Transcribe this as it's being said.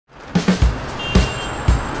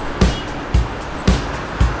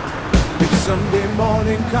Sunday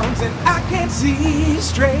morning comes and I can't see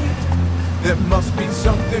straight. There must be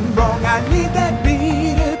something wrong, I need that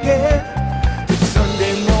beat again. The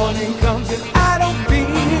Sunday morning comes and I don't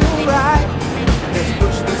feel right. Let's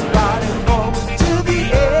push this body forward to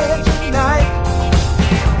the edge of night.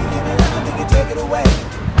 You give me love, then you take it away.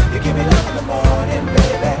 You give me love in the morning,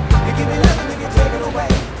 baby. You give me love, then you take it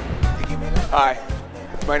away. You give me love. Hi,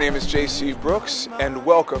 my name is J.C. Brooks, and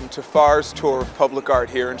welcome to FAR's tour of public art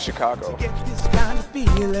here in Chicago. Get this kind of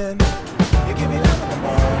feeling. You give me love in the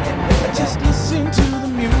morning, baby. Just listen to the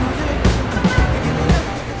music. You give me love,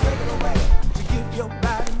 then you take it away. To give your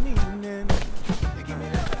body meaning. You give me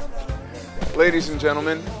love. Ladies and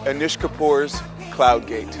gentlemen, Anish Kapoor's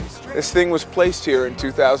Cloudgate. This thing was placed here in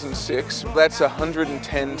 2006. That's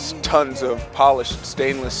 110 tons of polished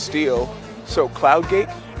stainless steel. So Cloudgate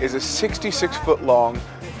is a 66-foot long,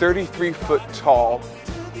 33-foot tall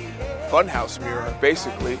funhouse mirror,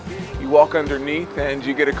 basically. You walk underneath and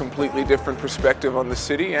you get a completely different perspective on the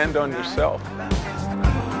city and on yourself.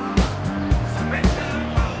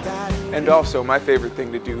 And also, my favorite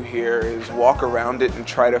thing to do here is walk around it and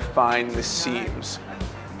try to find the seams,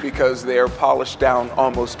 because they are polished down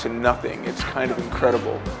almost to nothing. It's kind of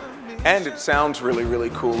incredible. And it sounds really, really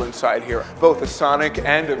cool inside here. Both a sonic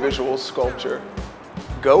and a visual sculpture.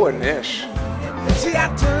 Go Anish. See,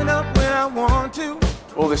 I turn up when I want to.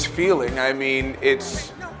 Well, this feeling, I mean,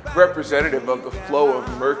 it's representative of the flow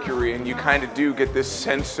of Mercury, and you kind of do get this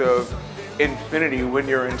sense of infinity when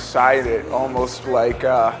you're inside it, almost like,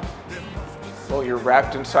 well, you're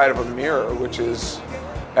wrapped inside of a mirror, which is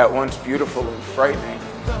at once beautiful and frightening.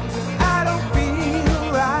 I don't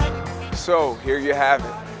feel right. So, here you have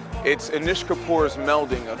it. It's Anish Kapoor's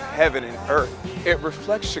melding of heaven and earth. It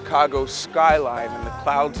reflects Chicago's skyline and the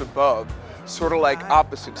clouds above, sort of like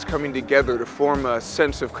opposites coming together to form a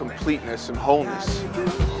sense of completeness and wholeness.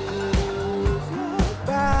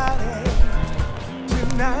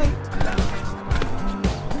 Tonight.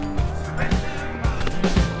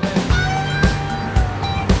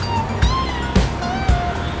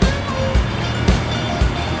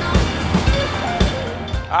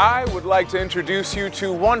 I would like to introduce you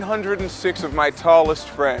to 106 of my tallest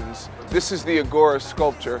friends. This is the Agora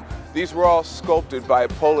sculpture. These were all sculpted by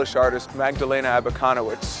Polish artist Magdalena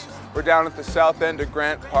Abakanowicz. We're down at the south end of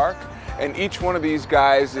Grant Park, and each one of these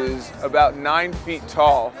guys is about 9 feet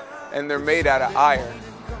tall, and they're made out of iron.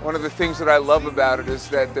 One of the things that I love about it is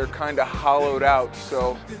that they're kind of hollowed out,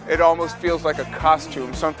 so it almost feels like a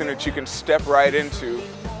costume, something that you can step right into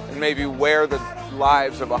and maybe wear the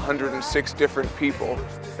lives of 106 different people.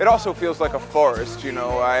 It also feels like a forest, you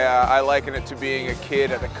know. I liken it to being a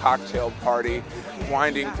kid at a cocktail party,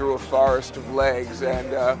 winding through a forest of legs,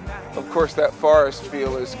 and of course that forest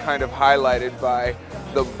feel is kind of highlighted by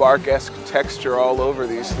the bark-esque texture all over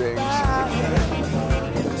these things.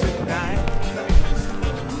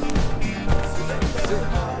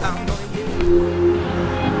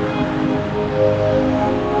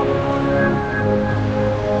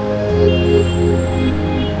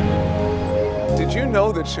 Did you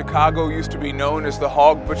know that Chicago used to be known as the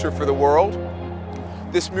hog butcher for the world?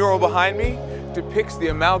 This mural behind me depicts the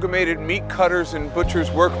Amalgamated Meat Cutters and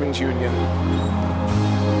Butchers Workmen's Union.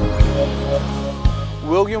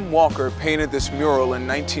 William Walker painted this mural in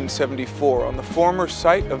 1974 on the former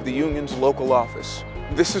site of the union's local office.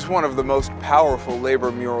 This is one of the most powerful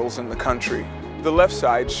labor murals in the country. The left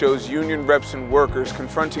side shows union reps and workers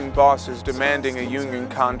confronting bosses demanding a union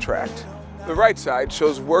contract. The right side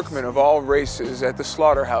shows workmen of all races at the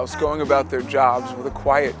slaughterhouse going about their jobs with a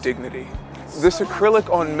quiet dignity. This acrylic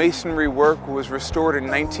on masonry work was restored in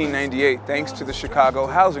 1998 thanks to the Chicago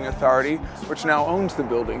Housing Authority, which now owns the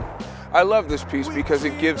building. I love this piece because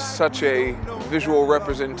it gives such a visual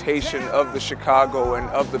representation of the Chicago and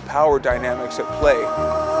of the power dynamics at play.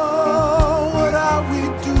 Oh, what are we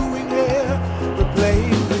doing here? We're playing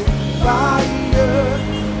with fire,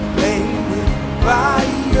 playing with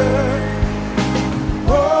fire.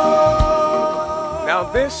 Now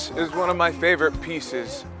this is one of my favorite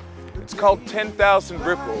pieces. It's called 10,000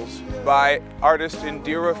 Ripples by artist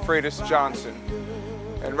Indira Freitas Johnson.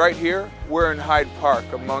 And right here, we're in Hyde Park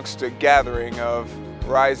amongst a gathering of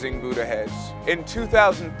rising Buddha heads. In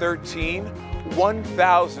 2013,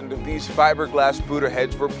 1,000 of these fiberglass Buddha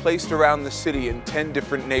heads were placed around the city in 10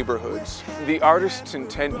 different neighborhoods. The artist's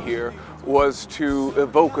intent here was to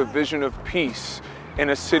evoke a vision of peace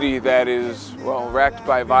in a city that is, well, racked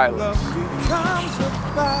by violence. Love becomes a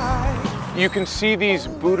fight. You can see these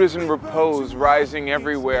Buddhas in repose rising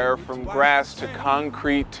everywhere, from grass to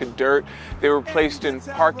concrete to dirt. They were placed in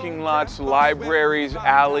parking lots, libraries,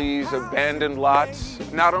 alleys, abandoned lots.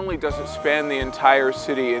 Not only does it span the entire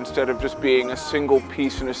city instead of just being a single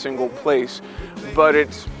piece in a single place, but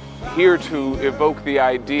it's here to evoke the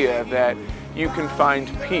idea that you can find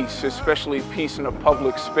peace, especially peace in a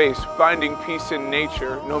public space. Finding peace in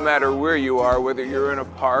nature, no matter where you are, whether you're in a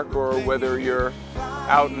park or whether you're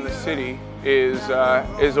out in the city, is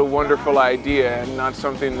a wonderful idea and not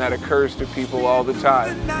something that occurs to people all the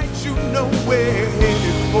time. Tonight you know we're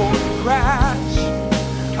headed for the crash.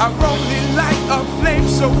 Our only light, a flame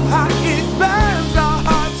so hot it burns our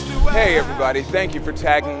hearts to ash. Hey everybody, thank you for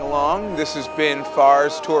tagging along. This has been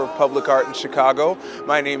FAR's Tour of Public Art in Chicago.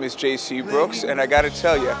 My name is JC Brooks, and I gotta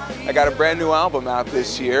tell you, I got a brand new album out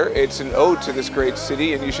this year. It's an ode to this great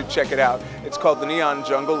city, and you should check it out. It's called The Neon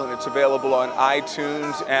Jungle, and it's available on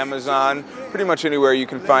iTunes, Amazon, pretty much anywhere you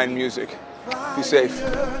can find music. Be safe.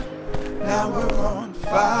 Now we're on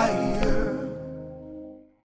fire.